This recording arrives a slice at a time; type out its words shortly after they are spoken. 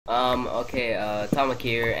Okay, Tomek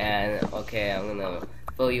here, and okay, I'm gonna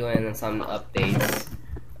fill you in on some updates.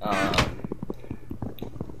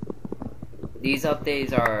 These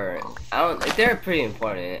updates are, they're pretty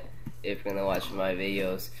important if you're gonna watch my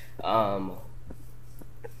videos.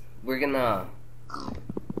 We're gonna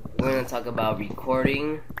talk about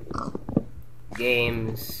recording,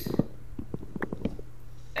 games,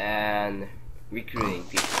 and recruiting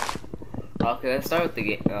people. Okay, let's start with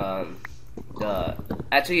the game.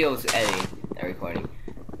 Actually, it was editing and recording.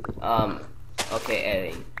 Okay,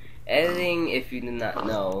 editing. Editing, if you do not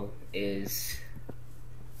know, is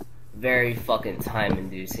very fucking time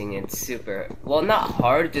inducing. It's super, well, not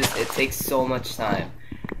hard, just it takes so much time.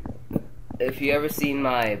 If you ever seen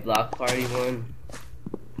my block party one,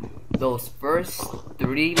 those first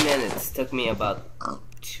 3 minutes took me about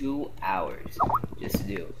 2 hours just to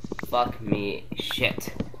do. Fuck me,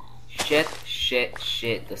 shit.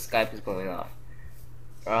 The Skype is going off.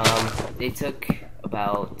 They took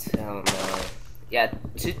about, I don't know, yeah,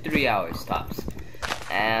 2-3 hours tops.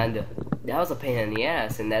 And that was a pain in the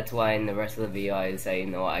ass, and that's why in the rest of the video I say,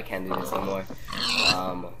 no, I can't do this anymore.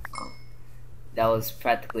 That was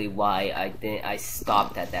practically why I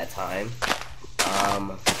stopped at that time.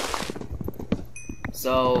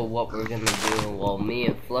 So what we're gonna do, well, me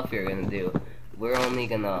and Fluffy are gonna do, we're only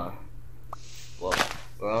gonna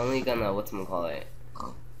whatchamacallit,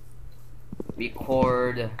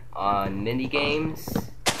 record on mini games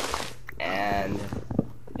and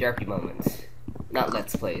derpy moments. Not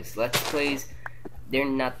let's plays. Let's plays, they're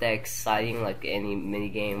not that exciting like any mini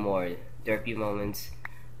game or derpy moments.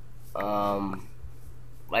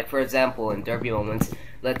 Like for example, in derpy moments,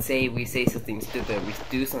 let's say we say something stupid, we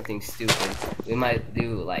do something stupid, we might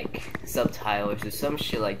do like subtitles or some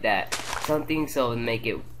shit like that, something so to make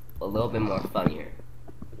it a little bit more funnier.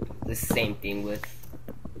 The same thing with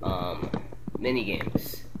mini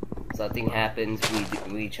games. Something happens,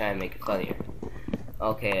 we try and make it funnier.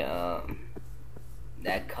 Okay,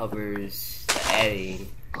 that covers the editing.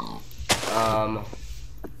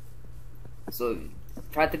 So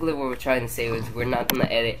practically what we're trying to say is we're not gonna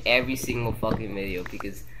edit every single fucking video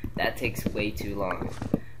because that takes way too long.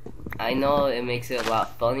 I know it makes it a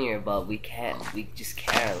lot funnier, but we just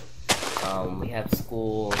can't. We have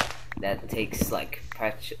school that takes like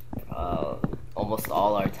almost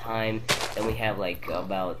all our time. Then we have like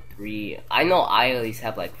about 3. I know I at least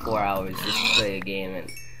have like 4 hours just to play a game and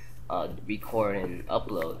record and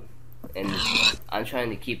upload. And I'm trying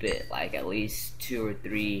to keep it like at least 2 or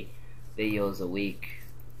 3 videos a week.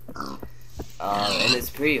 And it's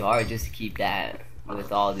pretty hard just to keep that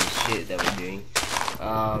with all this shit that we're doing.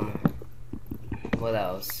 What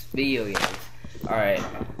else? Video games. Alright.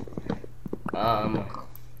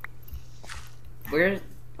 We're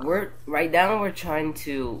right now we're trying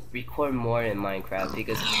to record more in Minecraft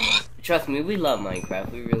because trust me, we love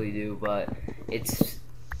Minecraft, we really do, but it's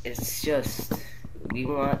just we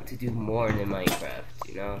want to do more in Minecraft,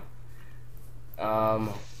 you know?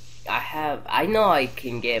 I know I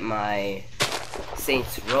can get my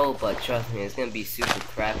Saints Row, but trust me, it's gonna be super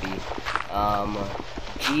crappy.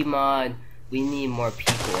 Gmod, we need more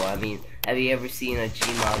people. I mean, have you ever seen a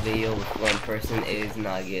Gmod video with one person? It is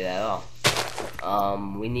not good at all.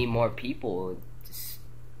 We need more people.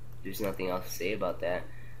 There's nothing else to say about that.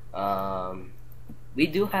 We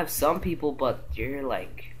do have some people, but they're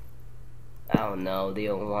like, I don't know, they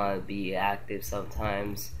don't want to be active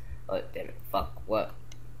sometimes. Oh, damn it, fuck, what?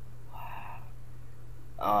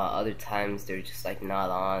 Other times they're just like not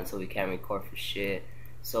on, so we can't record for shit.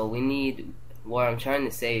 So we need, what I'm trying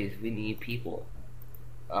to say is we need people.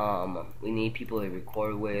 We need people to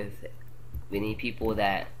record with. We need people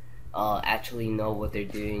that actually know what they're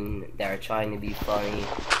doing, that are trying to be funny.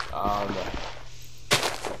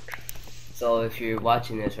 So if you're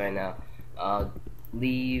watching this right now,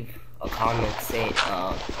 leave a comment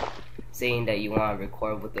saying that you want to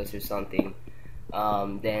record with us or something.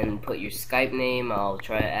 Then put your Skype name. I'll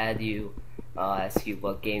try to add you, ask you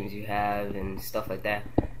what games you have and stuff like that,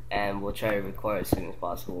 and we'll try to record as soon as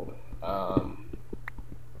possible.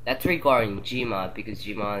 That's regarding Gmod, because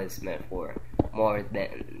Gmod is meant for more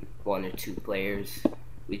than 1 or 2 players.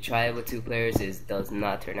 We tried it with 2 players, it does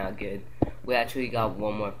not turn out good. We actually got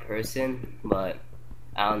 1 more person, but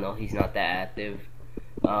I don't know, he's not that active.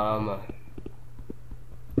 And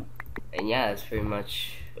yeah, that's pretty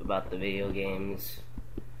much about the video games.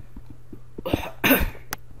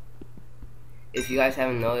 If you guys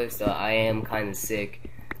haven't noticed, I am kind of sick,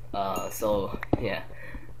 so yeah,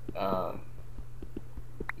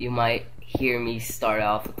 you might hear me start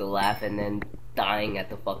off with a laugh and then dying at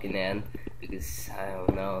the fucking end, because I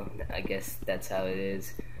don't know, I guess that's how it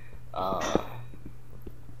is.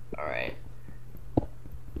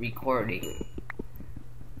 recording.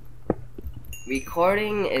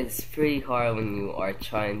 Recording is pretty hard when you are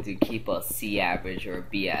trying to keep a C average or a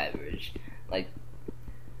B average. Like,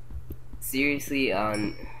 seriously,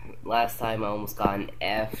 last time I almost got an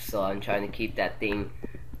F, so I'm trying to keep that thing,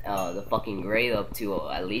 the fucking grade up to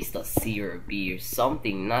at least a C or a B or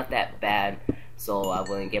something, not that bad, so I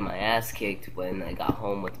wouldn't get my ass kicked when I got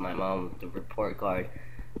home with my mom with the report card.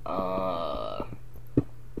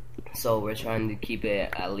 So we're trying to keep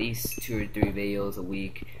it at least 2 or 3 videos a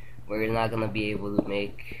week. We're not gonna be able to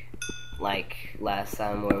make like last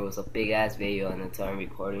time where it was a big ass video and it's on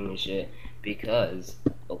recording and shit, because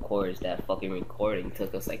of course that fucking recording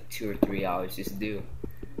took us like 2 or 3 hours just to do.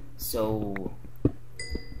 So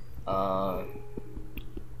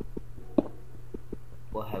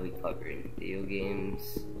what have we covered? Video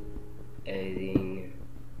games, editing,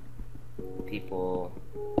 people,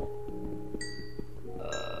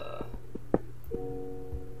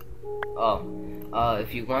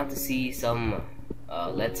 if you want to see some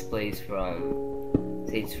Let's Plays from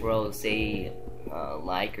Saints Row, say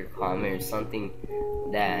like or comment or something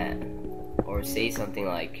that, or say something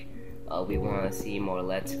like we want to see more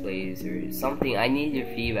Let's Plays or something. I need your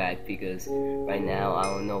feedback because right now I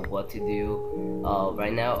don't know what to do.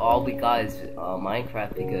 Right now all we got is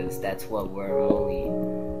Minecraft, because that's what we're only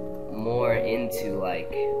more into,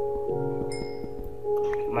 like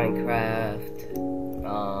Minecraft,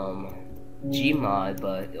 Gmod,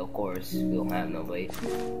 but of course we don't have nobody.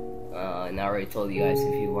 And I already told you guys,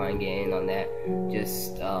 if you want to get in on that,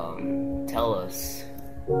 just tell us.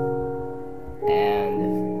 And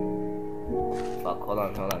fuck, hold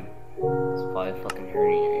on. It's probably fucking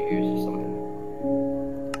hurting your ears or something.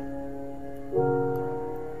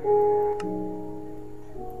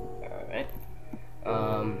 Alright.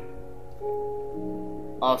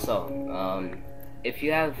 Also, if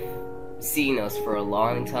you have seen us for a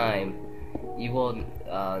long time, you will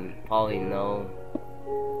probably know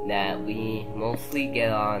that we mostly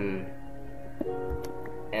get on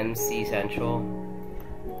MC Central,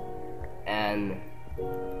 and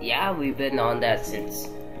yeah, we've been on that since,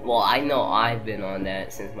 well, I know I've been on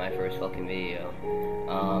that since my first fucking video.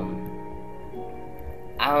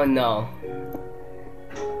 I don't know,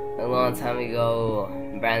 a long time ago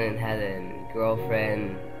Brandon had a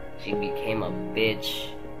girlfriend, she became a bitch,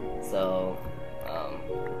 so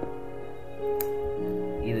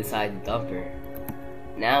he decided to dump her.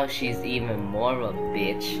 Now she's even more of a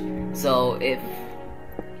bitch. So if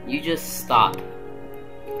you just stop,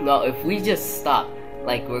 no, if we just stop,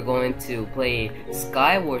 like we're going to play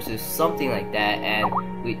Skywars or something like that,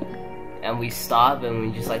 and we stop and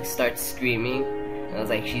we just like start screaming, and I was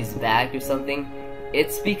like, she's back or something,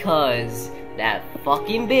 it's because that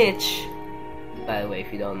fucking bitch, by the way,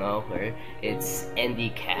 if you don't know her, it's Andy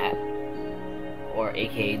Cat, or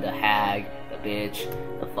aka the hag, the bitch,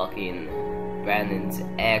 the fucking Brandon's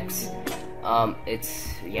ex.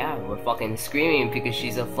 It's, yeah, we're fucking screaming because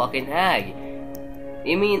she's a fucking hag.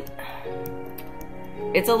 I mean,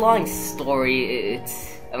 it's a long story.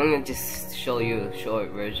 I'm gonna just show you a short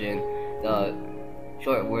version. The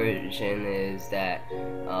short version is that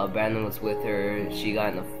Brandon was with her. She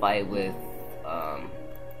got in a fight with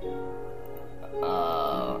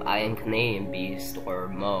I Am Canadian Beast, or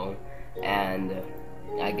Mo, and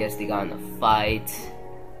I guess they got in a fight.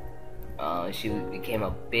 She became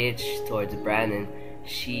a bitch towards Brandon.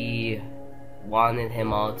 She wanted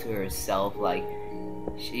him all to herself. Like,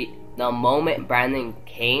 the moment Brandon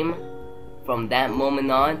came, from that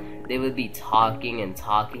moment on, they would be talking and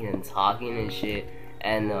shit.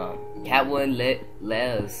 And Kat wouldn't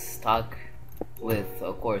let us talk with,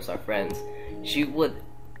 of course, our friends. She would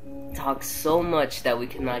talk so much that we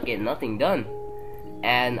could not get nothing done.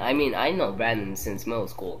 And I mean, I know Brandon since middle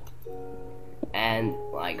school, and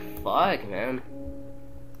like, fuck, man.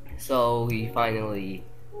 So he finally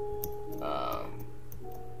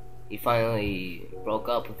broke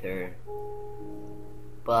up with her,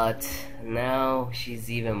 but now she's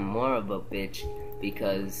even more of a bitch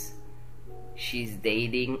because she's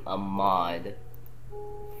dating a mod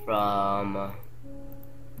from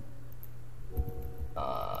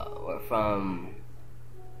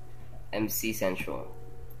MC Central.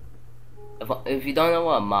 If you don't know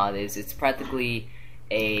what a mod is, it's practically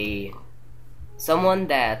someone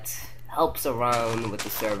that helps around with the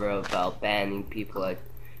server about banning people, like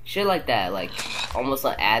shit like that, like almost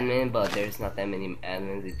an admin, but there's not that many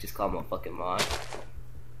admins, they just call him a fucking mod.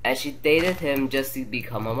 And she dated him just to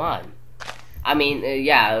become a mod. I mean,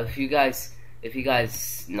 yeah, if you guys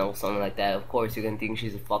know something like that, of course you're gonna think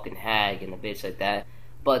she's a fucking hag and a bitch like that,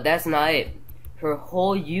 but that's not it. Her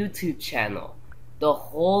whole YouTube channel The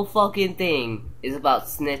whole fucking thing is about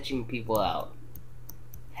snitching people out.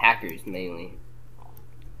 Hackers mainly.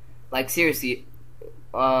 Like seriously,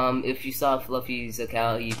 if you saw Fluffy's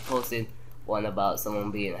account, he posted one about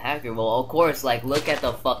someone being a hacker. Well, of course, like look at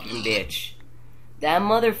the fucking bitch. That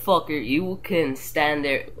motherfucker, you can stand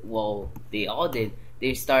there. Well, they all did.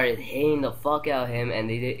 They started hitting the fuck out of him, and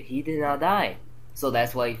he did not die. So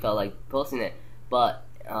that's why he felt like posting it. But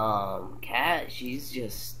Cat, she's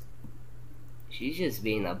just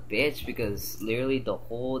being a bitch because literally the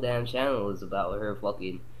whole damn channel is about her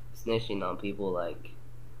fucking snitching on people. Like,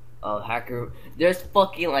 hacker. There's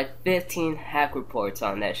fucking like 15 hack reports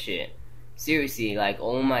on that shit. Seriously, like,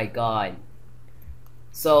 oh my god.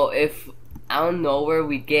 So if out of nowhere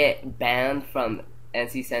we get banned from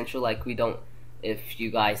NC Central, like we don't, if you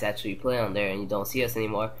guys actually play on there and you don't see us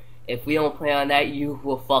anymore, if we don't play on that, you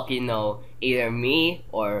will fucking know either me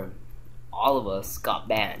or all of us got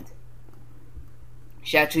banned.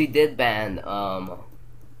 She actually did ban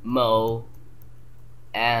Mo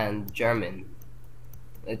and German.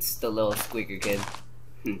 It's the little squeaker kid.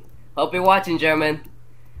 Hope you're watching, German.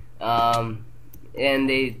 And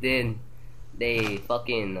they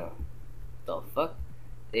fucking the fuck?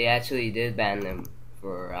 They actually did ban them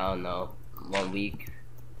for, I don't know, 1 week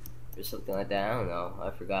or something like that. I don't know, I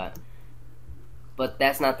forgot. But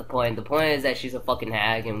that's not the point. The point is that she's a fucking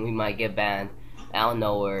hack and we might get banned out of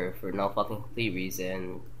nowhere for no fucking complete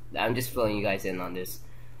reason. I'm just filling you guys in on this.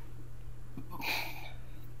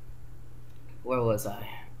 Where was I?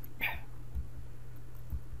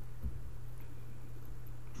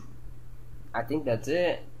 I think that's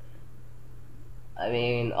it. I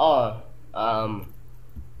mean, no,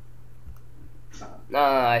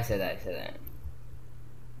 I said that.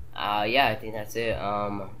 Yeah, I think that's it.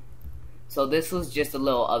 So this was just a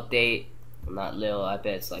little update. Not little, I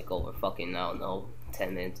bet it's like over fucking, I don't know,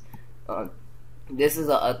 10 minutes. This is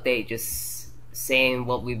an update just saying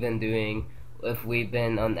what we've been doing, if we've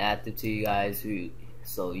been inactive to you guys,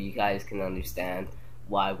 so you guys can understand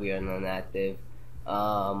why we are inactive.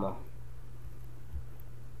 Let's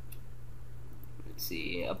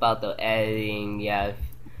see, about the editing, yeah,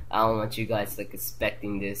 I don't want you guys like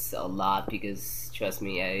expecting this a lot, because trust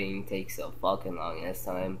me, editing takes a fucking long ass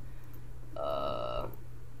time.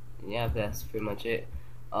 Yeah, that's pretty much it.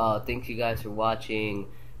 Thank you guys for watching.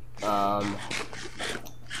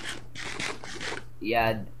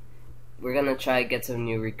 Yeah, we're gonna try to get some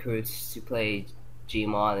new recruits to play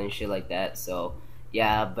Gmod and shit like that, so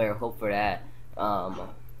yeah, better hope for that.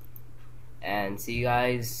 And see you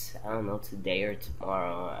guys, I don't know, today or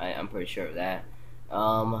tomorrow. I'm pretty sure of that.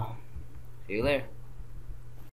 See you later.